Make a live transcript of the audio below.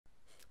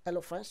Hello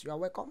friends, you are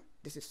welcome.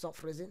 This is Soft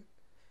Phrasing.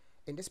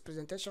 In this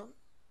presentation,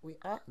 we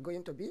are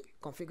going to be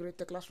configuring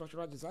Tekla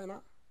Structural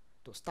Designer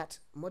to start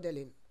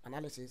modeling,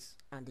 analysis,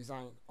 and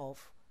design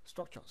of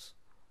structures.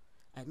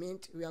 I mean,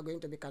 we are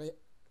going to be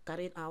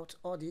carrying out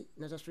all the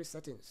necessary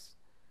settings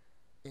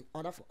in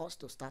order for us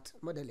to start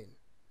modeling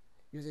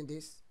using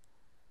this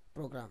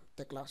program,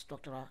 Tekla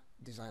Structural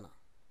Designer.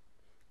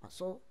 And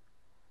so,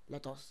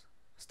 let us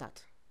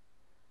start.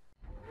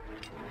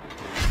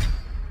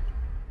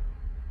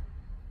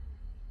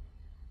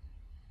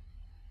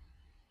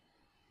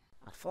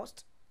 At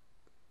first,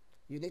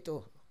 you need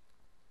to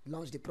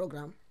launch the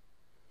program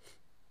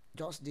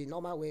just the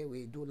normal way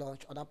we do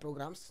launch other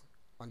programs.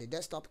 On the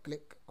desktop,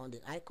 click on the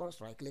icons,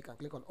 right click and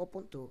click on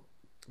open to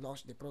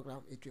launch the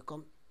program. It will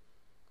come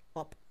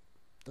up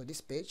to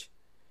this page.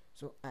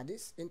 So at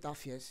this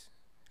interface,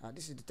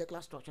 this is the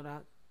Tekla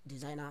Structural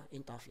Designer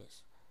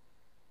interface.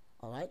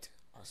 Alright,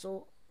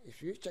 so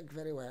if you check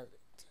very well,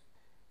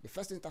 the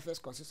first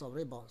interface consists of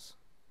ribbons.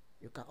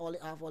 You can only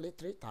have only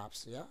 3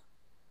 tabs here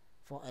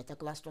for a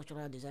Tekla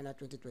Structural Designer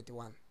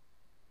 2021.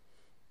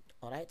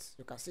 Alright,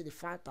 you can see the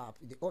File tab,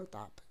 the Home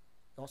tab.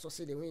 You also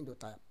see the Window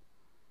tab.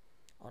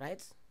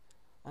 Alright,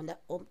 on the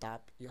Home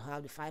tab, you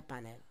have the File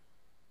panel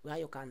where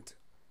you can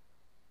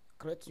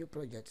create new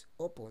project,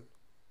 open,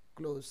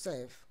 close,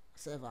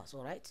 save as.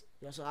 Alright,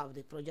 you also have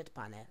the Project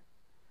panel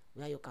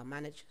where you can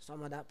manage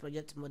some other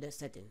project model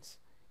settings.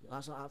 You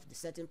also have the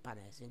setting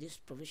panels. In these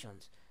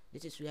provisions,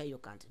 this is where you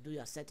can do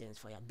your settings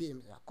for your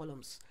beams, your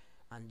columns,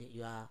 and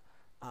your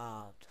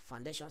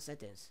foundation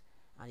settings.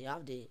 And you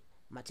have the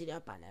material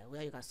panel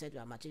where you can set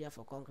your material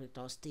for concrete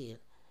or steel,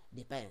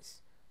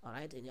 depends.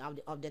 Alright, and you have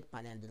the update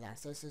panel, the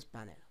licenses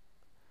panel.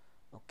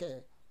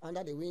 Okay,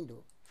 under the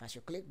window, if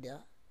you click there,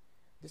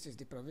 this is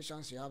the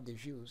provisions. You have the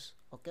views.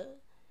 Okay,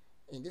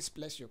 in this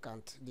place you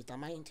can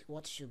determine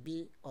what should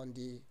be on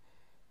the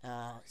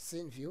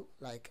scene view,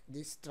 like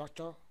this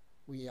structure.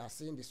 We are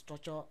seeing the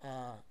structure,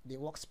 the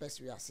workspace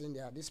we are seeing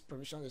there. This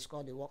provision is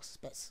called the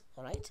workspace.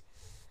 Alright,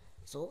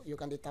 so you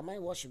can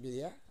determine what should be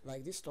there,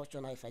 like this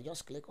structure. Now if I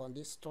just click on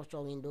this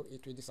structure window,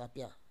 it will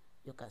disappear.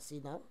 You can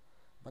see now,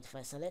 but if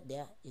I select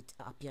there, it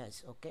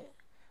appears. Okay,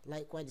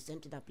 likewise the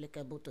same thing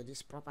applicable to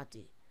this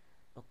property.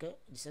 Okay,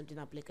 the same thing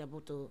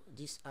applicable to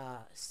this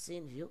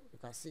scene view. You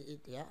can see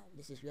it here.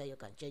 This is where you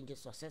can change it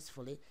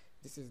successfully.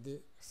 This is the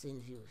scene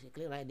view. If you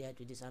click right there, it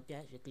will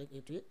disappear. If you click,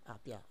 it will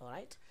appear.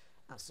 Alright,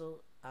 and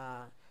so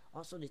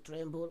also the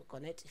tremble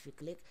connect, if you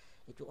click,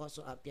 it will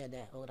also appear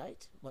there.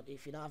 Alright, but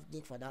if you don't have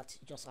need for that,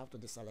 you just have to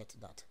deselect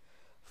that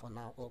for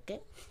now.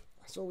 Okay,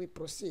 so we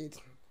proceed.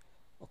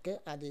 Okay,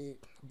 at the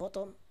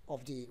bottom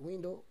of the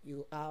window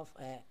you have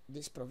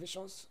these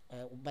provisions.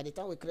 By the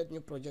time we create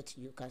new project,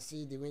 you can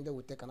see the window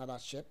will take another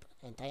shape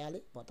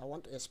entirely, but I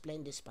want to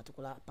explain this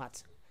particular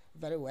part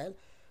very well.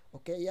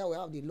 Okay, here we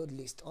have the load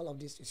list. All of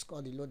this is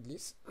called the load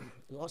list.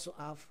 We also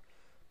have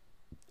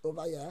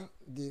over here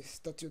the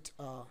statute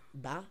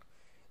bar.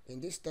 In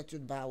this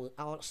statute bar, we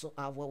also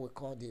have what we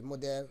call the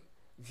model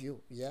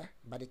view. Yeah,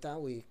 by the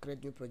time we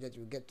create new project,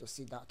 you get to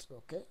see that.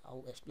 Okay, I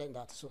will explain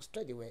that. So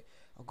straight away,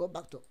 I'll go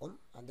back to home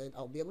and then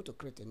I'll be able to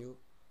create a new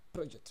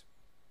project.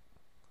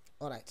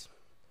 Alright,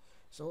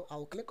 so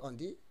I'll click on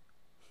the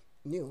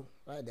new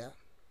right there.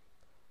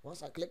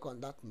 Once I click on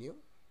that new,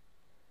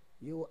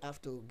 you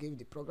have to give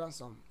the program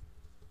some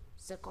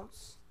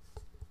seconds.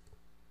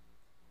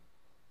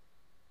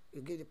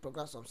 You give the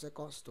program some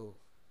seconds to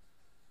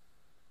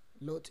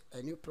load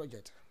a new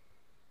project.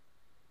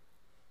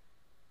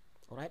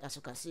 Alright, as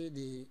you can see,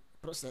 the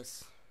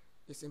process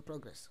is in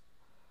progress.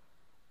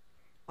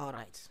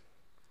 Alright,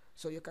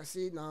 so you can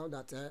see now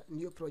that a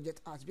new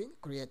project has been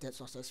created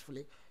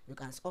successfully. You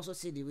can also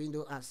see the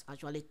window has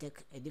actually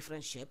take a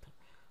different shape,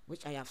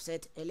 which I have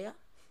said earlier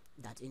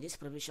that in these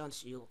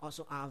provisions you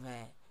also have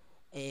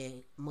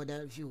a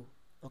model view.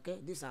 Okay,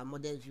 these are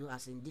model view,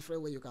 as in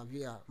different way you can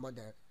view a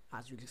model.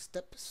 As you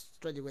step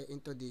straight away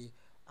into the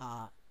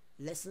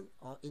lesson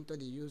or into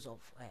the use of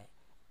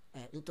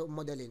into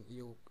modeling,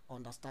 you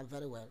understand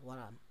very well what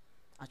I'm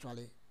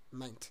actually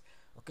meant.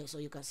 Okay, so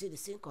you can see the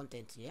scene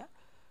content here,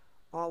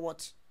 or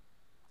what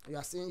you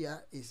are seeing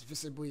here is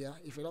visible here.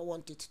 If you don't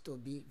want it to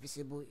be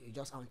visible, you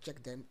just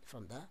uncheck them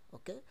from there.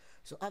 Okay,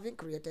 so having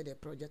created a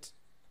project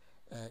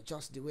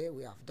just the way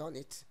we have done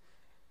it,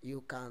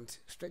 you can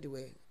straight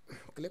away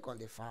click on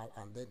the file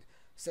and then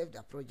save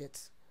the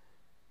project.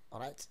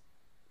 Alright,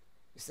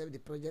 you save the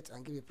project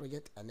and give the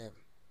project a name.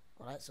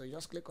 Alright, so you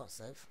just click on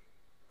save.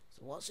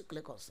 So once you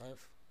click on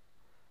save,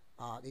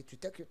 it will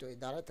take you to a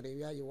directory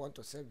where you want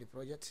to save the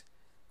project.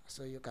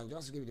 So you can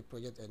just give the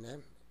project a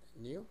name,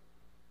 new.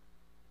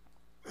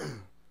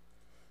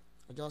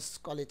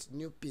 Just call it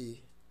new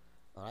P.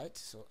 Alright,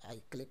 so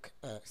I click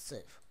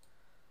save.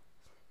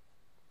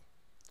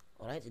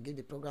 Alright, you give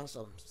the program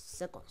some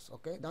seconds.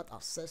 Okay, that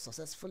I've saved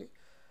successfully.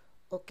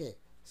 Okay,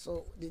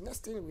 so the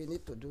next thing we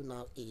need to do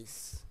now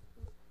is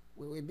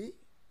we will be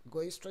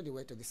going straight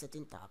away to the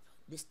setting tab.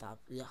 This tab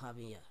we are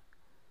having here.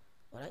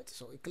 Alright,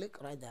 so we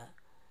click right there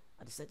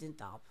at the setting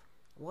tab.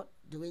 What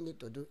do we need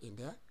to do in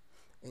there?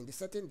 In the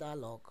setting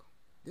dialog,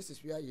 This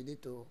is where you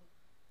need to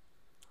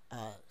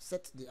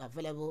set the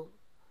available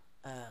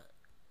uh,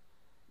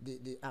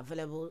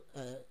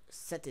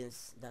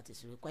 settings that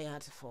is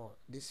required for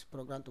this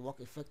program to work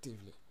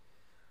effectively.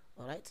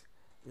 All right,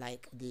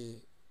 like the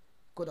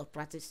code of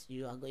practice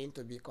you are going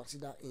to be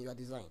considered in your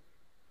design.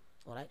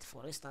 All right,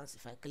 for instance,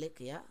 if I click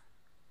here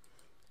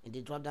in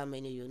the drop down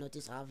menu, you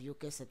notice I have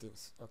UK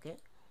settings. Okay,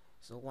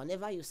 so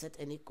whenever you set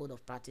any code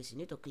of practice, you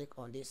need to click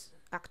on this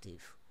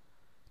active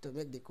to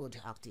make the code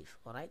active.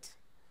 All right,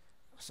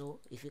 so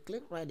if you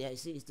click right there, you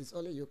see it is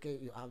only UK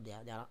you have there.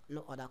 There are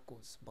no other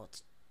codes.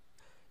 But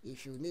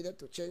if you needed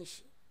to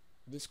change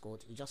this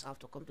code, you just have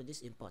to come to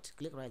this import,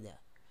 click right there.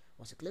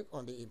 Once you click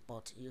on the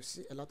import, you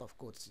see a lot of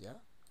codes here.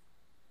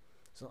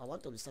 So I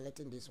want to be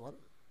selecting this one,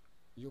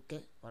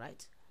 UK. All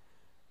right,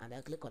 and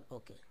I click on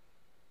OK.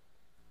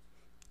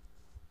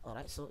 All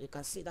right, so you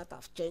can see that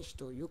I've changed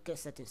to UK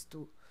settings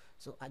too.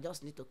 So I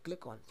just need to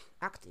click on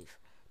active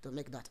to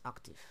make that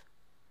active.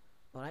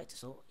 All right,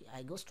 so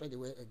I go straight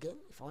away again.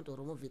 If I want to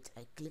remove it,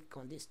 I click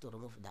on this to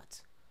remove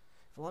that.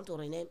 If I want to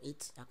rename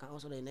it, I can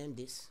also rename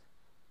this.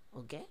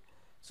 Okay,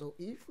 so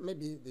if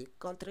maybe the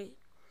country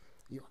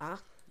you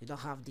don't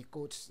have the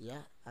codes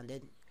here, and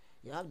then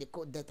you have the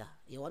code data,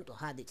 you want to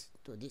add it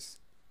to this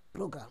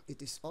program,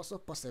 it is also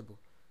possible.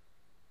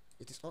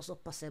 It is also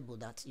possible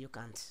that you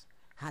can't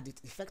add it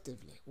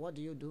effectively. What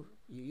do? You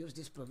use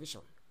this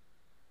provision,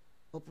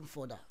 open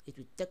folder. It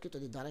will take you to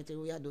the directory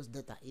where those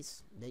data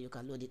is. Then you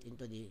can load it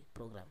into the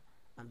program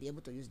and be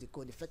able to use the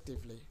code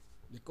effectively,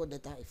 the code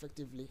data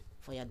effectively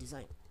for your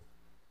design.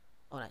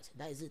 All right,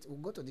 that is it. We'll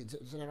go to the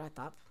general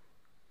tab,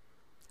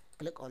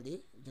 click on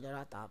the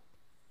general tab.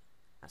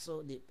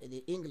 So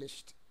the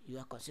English you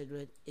are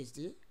considering is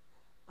the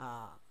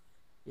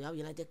you have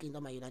United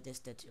Kingdom and United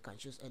States. You can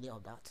choose any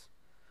of that.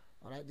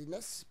 All right, the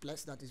next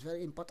place that is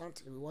very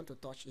important we want to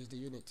touch is the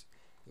unit.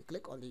 You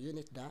click on the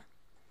unit there,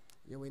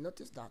 you will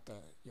notice that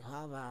you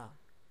have a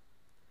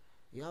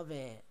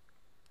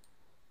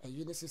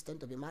unit system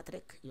to be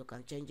metric. You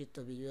can change it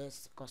to be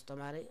US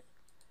customary,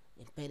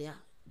 imperial,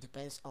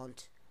 depends on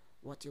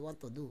what you want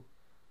to do.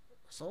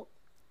 So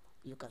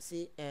you can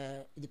see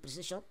the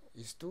precision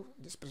is 2.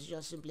 This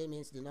precision simply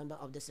means the number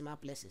of decimal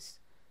places.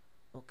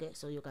 Okay,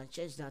 so you can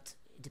change that.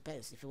 It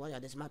depends. If you want your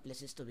decimal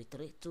places to be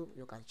 3, 2,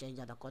 you can change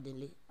that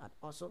accordingly. And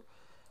also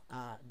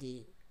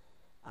the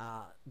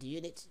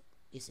unit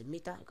is a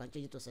meter. You can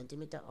change it to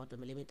centimeter or to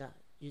millimeter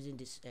using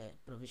these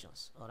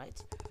provisions. All right,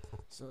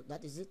 so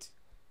that is it.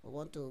 We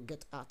want to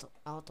get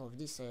out of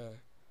this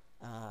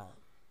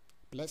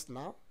place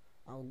now.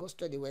 I will go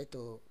straight away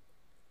to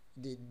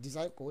the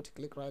design code.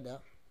 Click right there.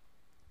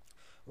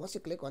 Once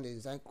you click on the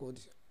design code,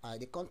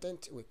 the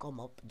content will come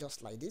up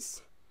just like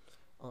this.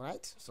 All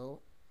right, so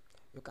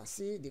you can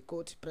see the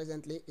code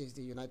presently is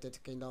the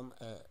United Kingdom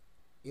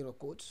Euro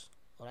codes.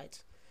 All right,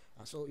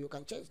 and so you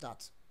can change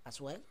that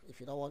as well if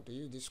you don't want to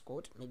use this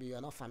code. Maybe you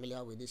are not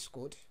familiar with this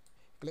code.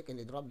 Click in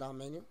the drop down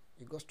menu,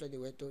 you go straight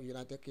away to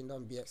United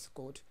Kingdom BX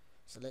code,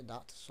 select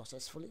that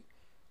successfully.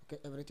 Okay,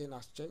 everything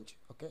has changed.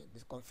 Okay,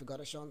 the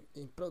configuration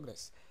in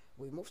progress.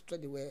 We move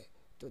straight away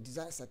to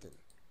design setting.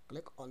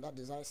 Click on that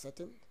design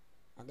setting,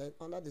 and then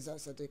under design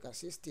setting you can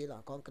see steel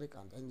and concrete,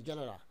 and then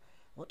general.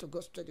 Want to go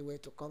straight away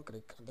to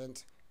concrete, and then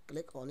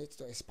click on it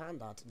to expand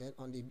that. Then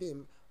on the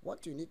beam,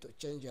 what you need to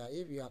change here,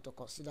 if you are to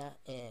consider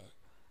a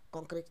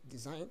concrete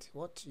design,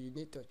 what you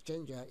need to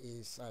change here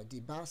is the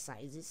bar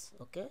sizes.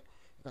 Okay,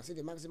 you can see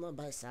the maximum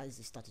bar size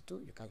is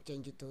 32. You can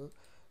change it to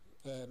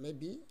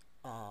maybe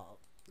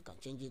you can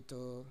change it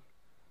to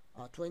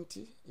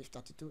 20. If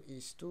 32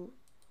 is too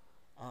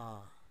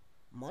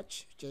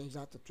much, change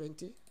that to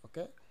 20.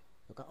 Okay,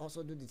 you can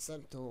also do the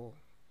same to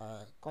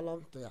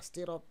column, to your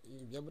stirrup.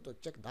 You'll be able to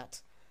check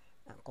that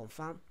and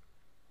confirm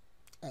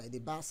the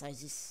bar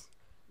sizes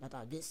that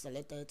are being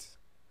selected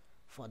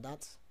for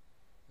that,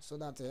 so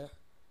that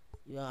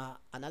your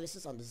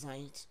analysis and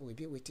design will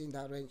be within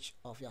that range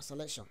of your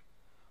selection.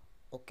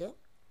 Okay,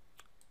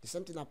 the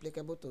same thing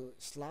applicable to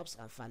slabs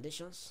and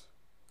foundations.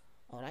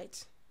 All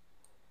right,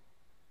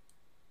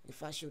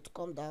 if I should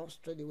come down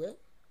straight away,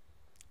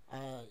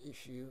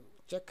 if you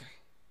check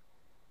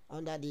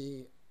under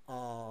the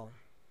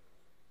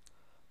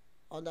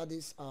under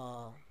this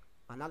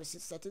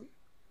analysis setting,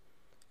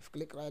 if you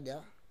click right there,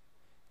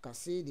 you can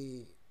see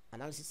the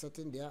analysis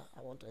setting there.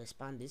 I want to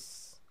expand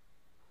this.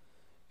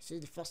 See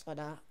the first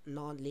order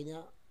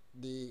non-linear,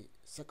 the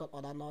second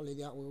order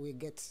non-linear. We will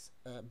get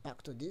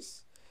back to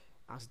this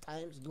as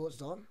time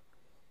goes on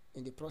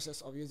in the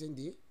process of using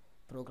the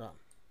program.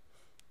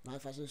 Now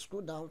if I should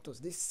scroll down to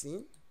this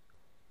scene,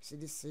 see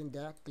this scene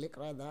there, click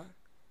right there.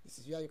 This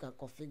is where you can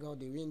configure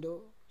the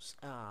windows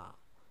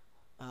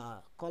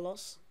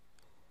colors.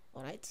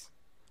 All right,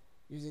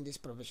 using these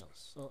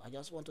provisions. So I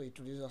just want to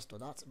introduce us to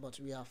that, but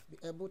we have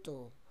been able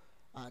to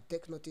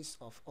take notice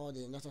of all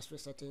the necessary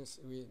settings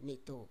we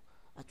need to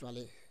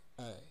actually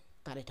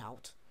carry it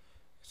out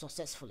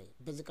successfully.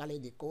 Basically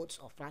the codes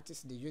of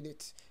practice, the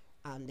unit,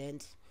 and then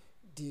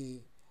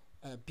the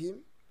beam,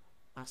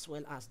 as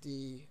well as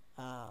the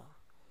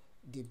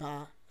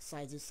bar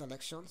sizes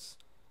selections,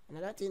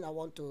 Another thing I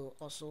want to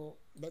also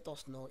let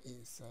us know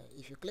is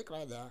if you click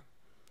right there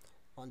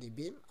on the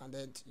beam and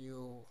then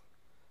you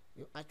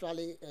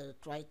actually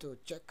try to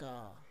check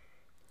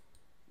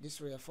this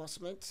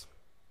reinforcement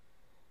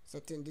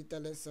setting,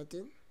 detailing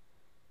setting,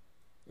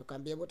 you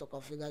can be able to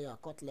configure your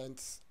cut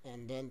length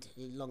and then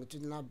the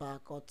longitudinal bar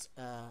cut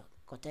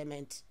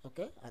curtailment,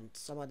 okay, and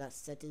some other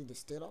setting, the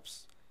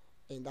stirrups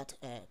in that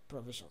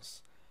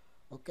provisions,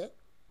 okay.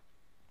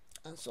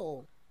 And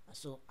so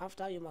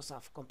after you must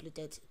have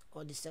completed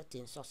all the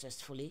settings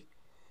successfully,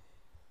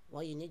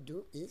 what you need to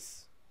do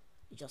is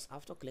you just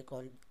have to click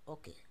on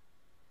OK.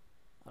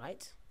 All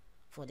right,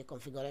 for the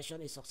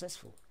configuration is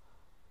successful.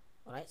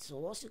 All right, so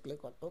once you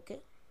click on OK,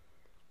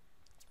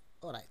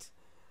 all right,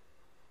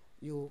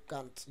 you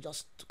can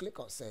just click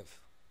on save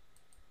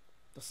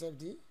to save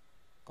the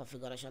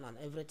configuration and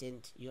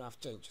everything you have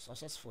changed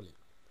successfully.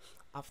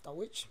 After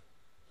which,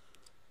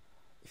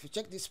 if you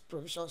check these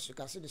provisions, you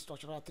can see the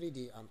structural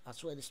 3D and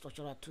as well the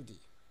structural 2D.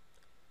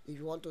 If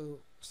you want to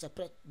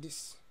separate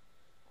this,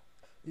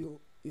 you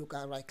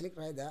can right click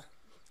right there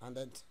and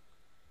then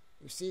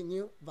you see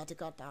new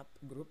vertical tab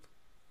group,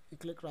 you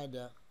click right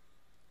there,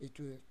 it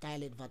will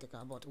tile it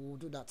vertical, but we'll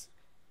do that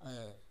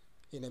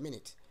in a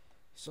minute.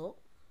 So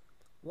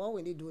what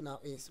we need to do now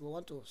is we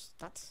want to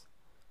start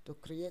to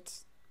create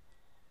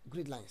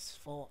grid lines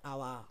for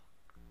our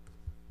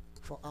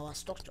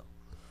structure.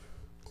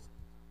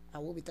 I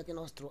will be taking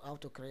us through how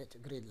to create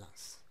grid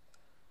lines.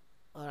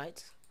 All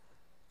right,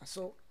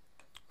 so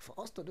for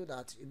us to do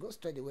that, you go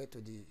straight away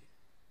to the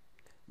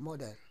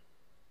model.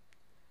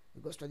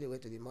 You go straight away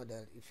to the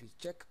model. If you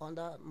check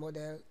under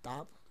model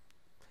tab,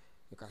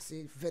 you can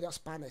see various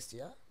panels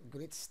here: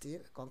 grid,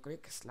 steel,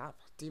 concrete, slab,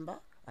 timber,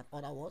 and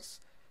other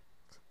ones.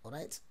 All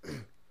right,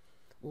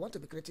 we want to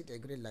be creating a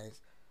grid lines,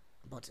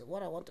 but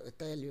what I want to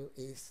tell you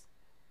is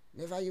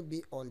never you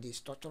be on the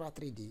structural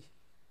 3D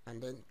and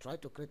then try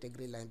to create a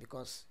grid line,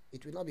 because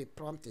it will not be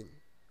prompting.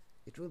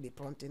 It will be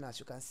prompting, as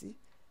you can see,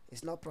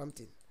 it's not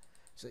prompting.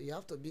 So you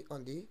have to be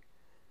on the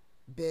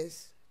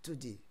base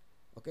 2D,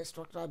 okay,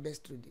 structural base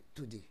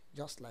 2D,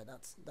 just like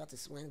that. That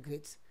is when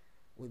grids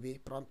will be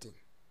prompting,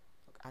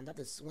 and that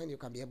is when you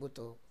can be able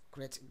to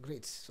create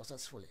grids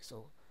successfully.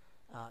 So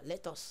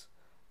let us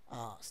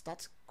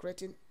start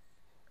creating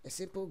a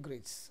simple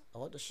grids. I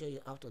want to show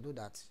you how to do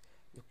that.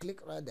 You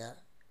click right there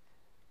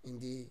in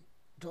the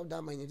drop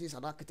down menu. These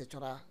are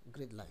architectural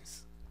grid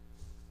lines,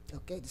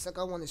 okay. The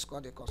second one is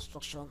called the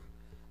construction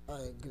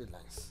grid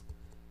lines.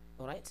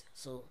 All right,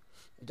 so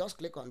you just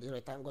click on the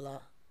rectangular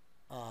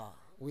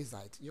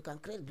wizard. You can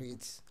create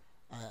grids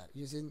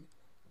using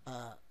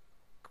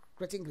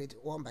creating grid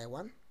one by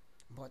one,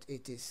 but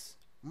it is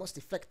most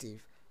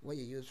effective when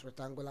you use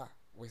rectangular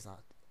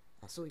wizard.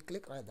 And so you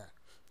click right there.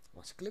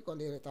 Once you click on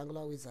the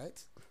rectangular wizard,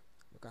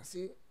 you can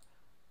see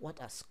what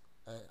has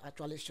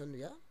actually shown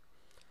here,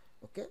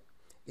 okay.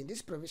 In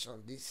this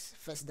provision, this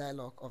first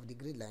dialog of the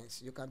grid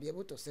lines, you can be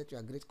able to set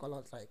your grid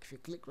color. Like if you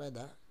click right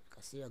there, you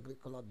can see your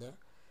grid color there.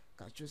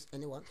 You can choose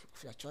any one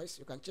of your choice.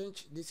 You can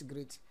change this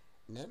grid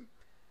name,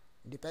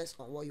 it depends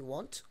on what you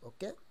want,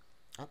 okay.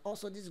 And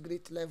also this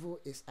grid level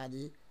is at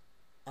the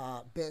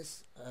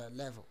base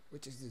level,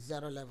 which is the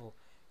 0 level.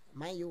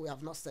 Mind you, we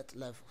have not set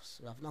levels,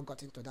 we have not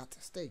gotten to that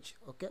stage,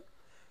 okay.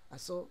 And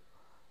so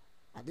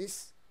at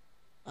this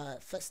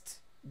first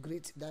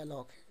grid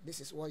dialog,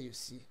 this is what you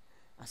see.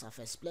 As I've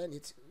explained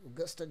it, we'll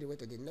go straight away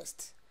to the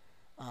next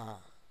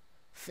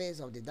phase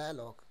of the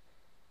dialog,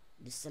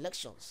 the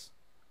selections.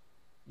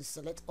 The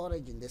select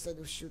origin. They said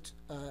you should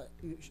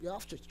you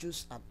have to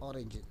choose an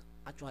origin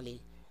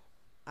actually,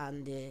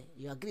 and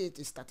your grid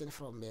is starting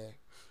from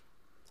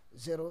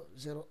 0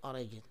 0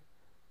 origin,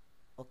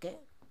 okay,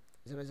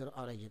 0 0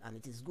 origin, and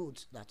it is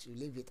good that you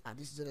leave it at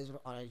this 0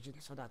 0 origin,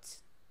 so that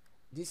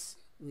this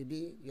will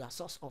be your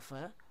source of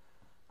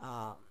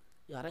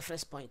your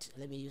reference point.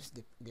 Let me use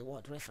the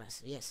word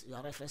reference. Yes,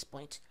 your reference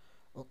point,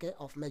 okay,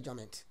 of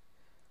measurement.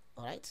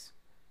 All right,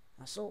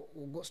 and so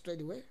we'll go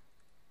straight away.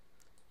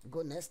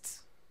 Go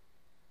next.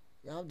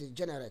 You have the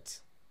generate.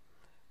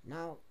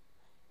 Now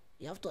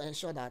you have to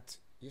ensure that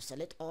you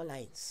select all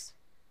lines,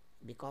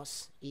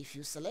 because if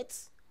you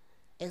select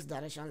x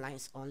direction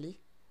lines only,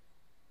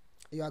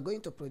 you are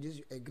going to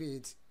produce a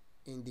grid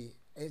in the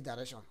x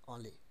direction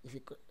only. If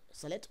you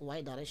select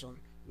y direction,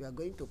 you are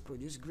going to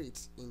produce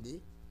grids in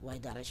the y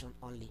direction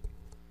only,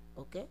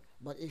 okay.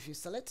 But if you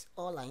select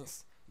all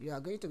lines, you are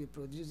going to be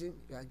producing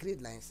your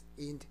grid lines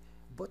in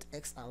both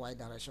x and y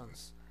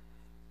directions.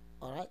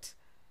 All right,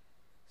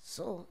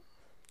 so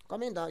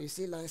coming down, you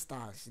see line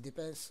styles. It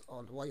depends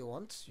on what you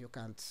want. You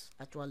can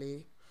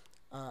actually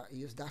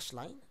use dash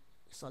line,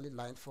 solid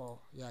line for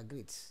your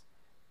grids.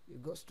 You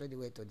go straight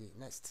away to the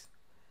next,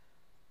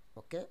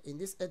 okay. In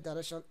this x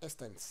direction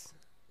extents,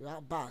 you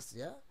have bars,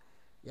 yeah,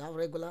 you have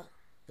regular,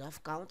 you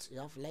have count, you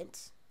have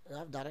length, you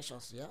have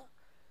directions, yeah,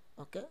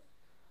 okay.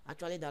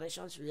 Actually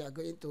directions, we are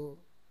going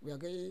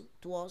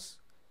towards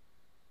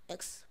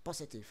x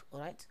positive.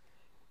 All right,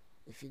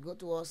 if you go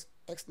towards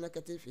x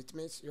negative, it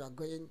means you are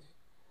going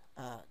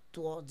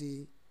toward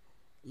the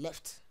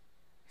left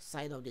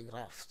side of the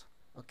graph.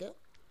 Okay,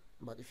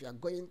 but if you are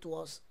going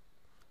towards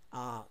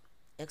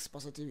x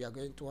positive, you are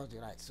going towards the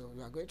right, so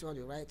you are going towards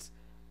the right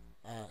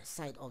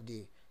side of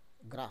the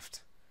graph.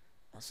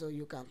 So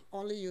you can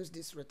only use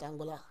this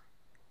rectangular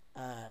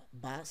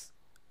bars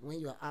when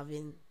you are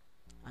having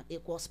an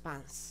equal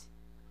spans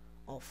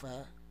of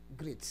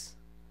grids,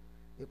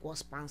 equal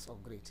spans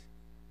of grid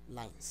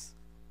lines.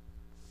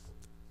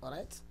 All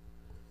right,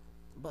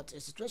 but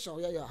a situation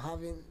where you are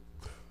having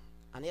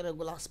an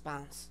irregular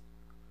spans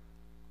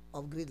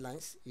of grid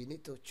lines, you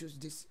need to choose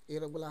this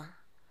irregular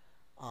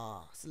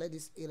select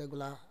this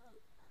irregular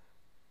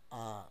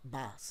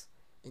bars.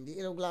 In the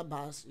irregular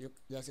bars,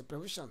 there's a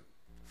provision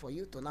for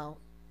you to now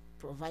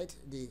provide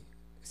the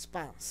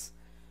spans,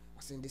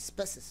 as in the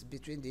spaces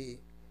between the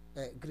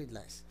grid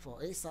lines.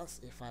 For instance,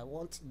 if I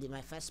want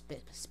my first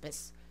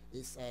space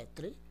is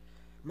 3,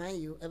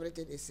 mind you,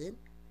 everything is in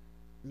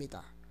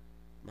meter.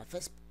 My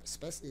first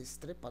space is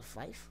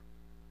 3.5.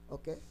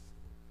 okay,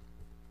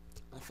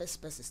 my first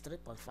space is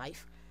 3.5,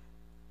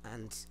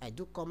 and I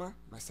do comma.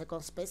 My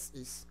second space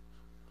is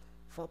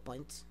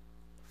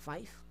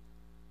 4.5.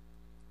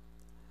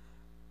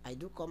 I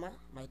do comma.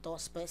 My third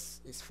space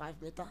is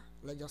 5 meter.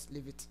 Let's just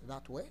leave it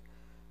that way.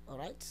 All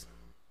right,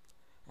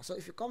 so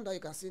if you come down, you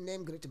can see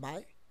name grid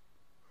by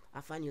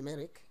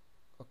alphanumeric.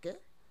 Okay,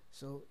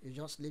 so you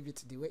just leave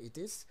it the way it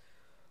is.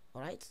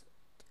 All right,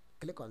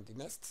 click on the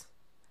next.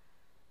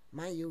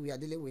 Mind you, we are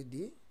dealing with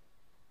the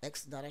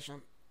x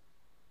direction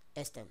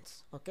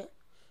extent. Okay,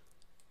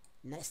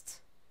 next,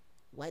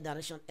 y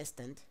direction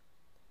extent,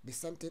 the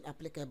same thing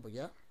applicable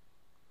here.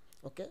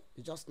 Okay,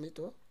 you just need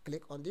to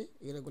click on the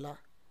irregular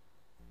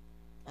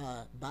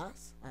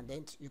bars, and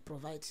then you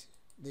provide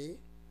the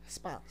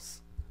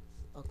spans.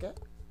 Okay,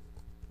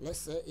 let's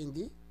say in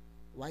the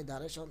y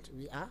direction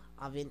we are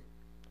having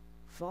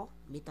 4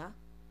 meter,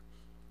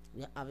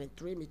 we are having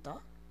 3 meter,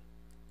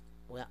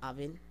 we are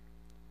having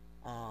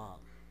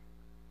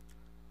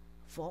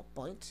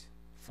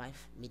 4.5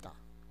 meter,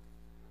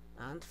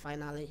 and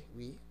finally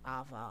we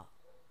have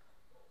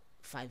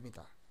 5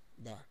 meter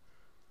there.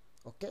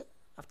 Okay,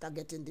 after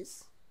getting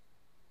this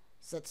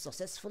set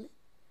successfully,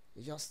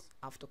 you just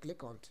have to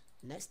click on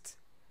next,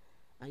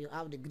 and you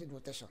have the grid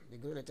rotation. The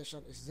grid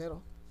rotation is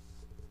 0.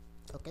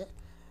 Okay,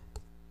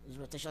 the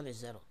rotation is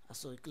 0, and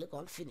so you click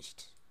on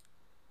finished.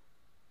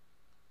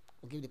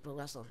 Give the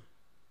program some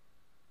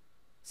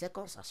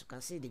seconds. As you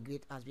can see, the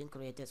grid has been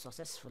created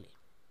successfully.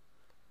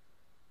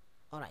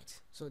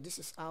 Alright, so this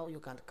is how you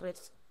can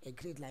create a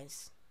grid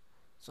lines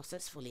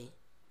successfully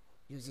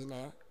using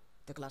a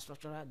Tekla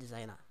Structural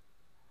Designer.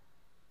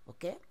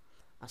 Okay,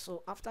 and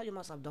so after you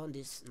must have done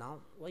this, now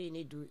what you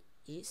need to do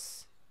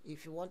is,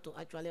 if you want to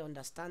actually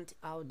understand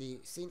how the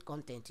scene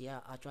content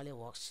here actually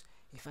works,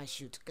 if I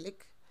should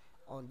click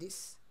on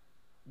this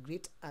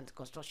grid and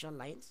construction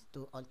lines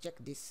to uncheck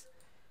this,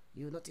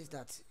 you notice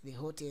that the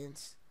whole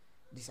things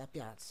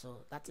disappeared.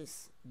 So that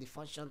is the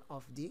function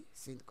of the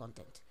scene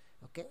content.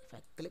 Okay, if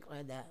I click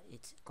right there,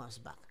 it comes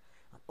back.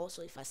 And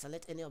also, if I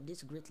select any of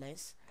these grid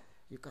lines,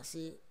 you can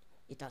see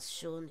it has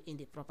shown in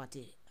the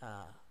property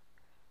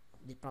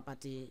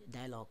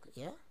dialog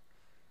here.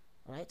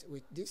 Right,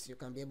 with this you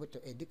can be able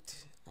to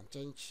edit and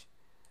change,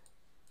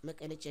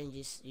 make any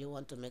changes you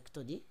want to make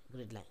to the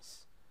grid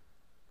lines.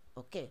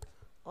 Okay,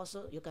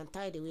 also you can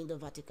tie the window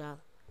vertical.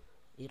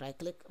 You right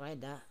click right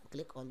there,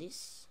 click on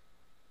this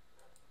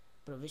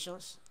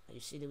provisions, and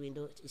you see the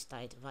window is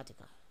tied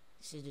vertical.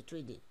 This is the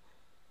 3D.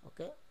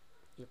 Okay,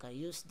 you can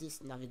use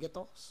these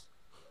navigators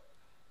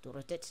to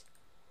rotate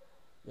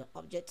your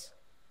object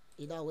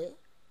either way.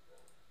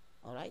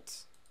 All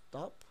right,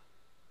 top.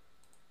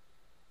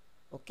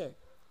 Okay,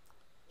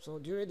 so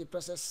during the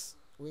process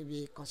we'll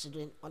be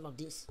considering all of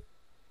this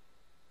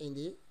in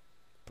the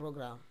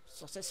program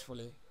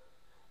successfully,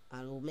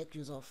 and we'll make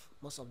use of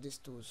most of these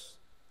tools,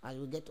 and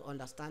we'll get to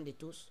understand the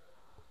tools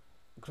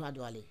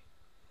gradually.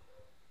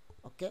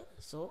 Okay,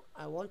 so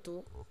I want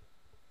to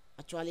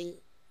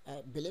actually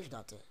believe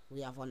that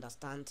we have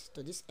understand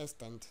to this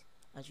extent,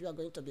 as we are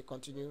going to be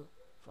continue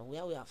from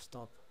where we have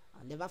stopped.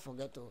 And never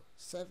forget to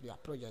save your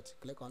project.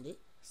 Click on the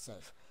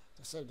save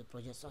to save the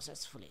project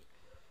successfully,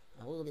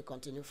 and we will be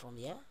continue from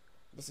here.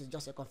 This is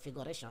just a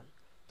configuration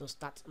to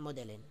start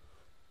modeling.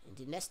 In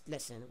the next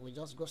lesson, we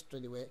just go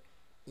straight away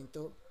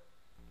into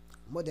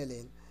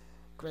modeling,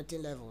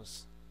 creating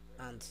levels,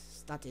 and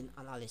starting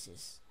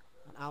analysis,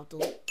 and how to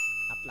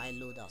apply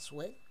load as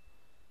well.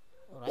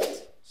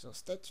 Alright, so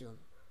stay tuned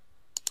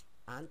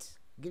and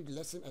give the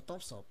lesson a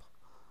thumbs up.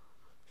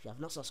 If you have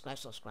not subscribed,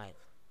 subscribe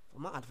for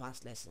more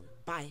advanced lesson.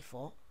 Bye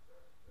for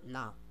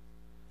now.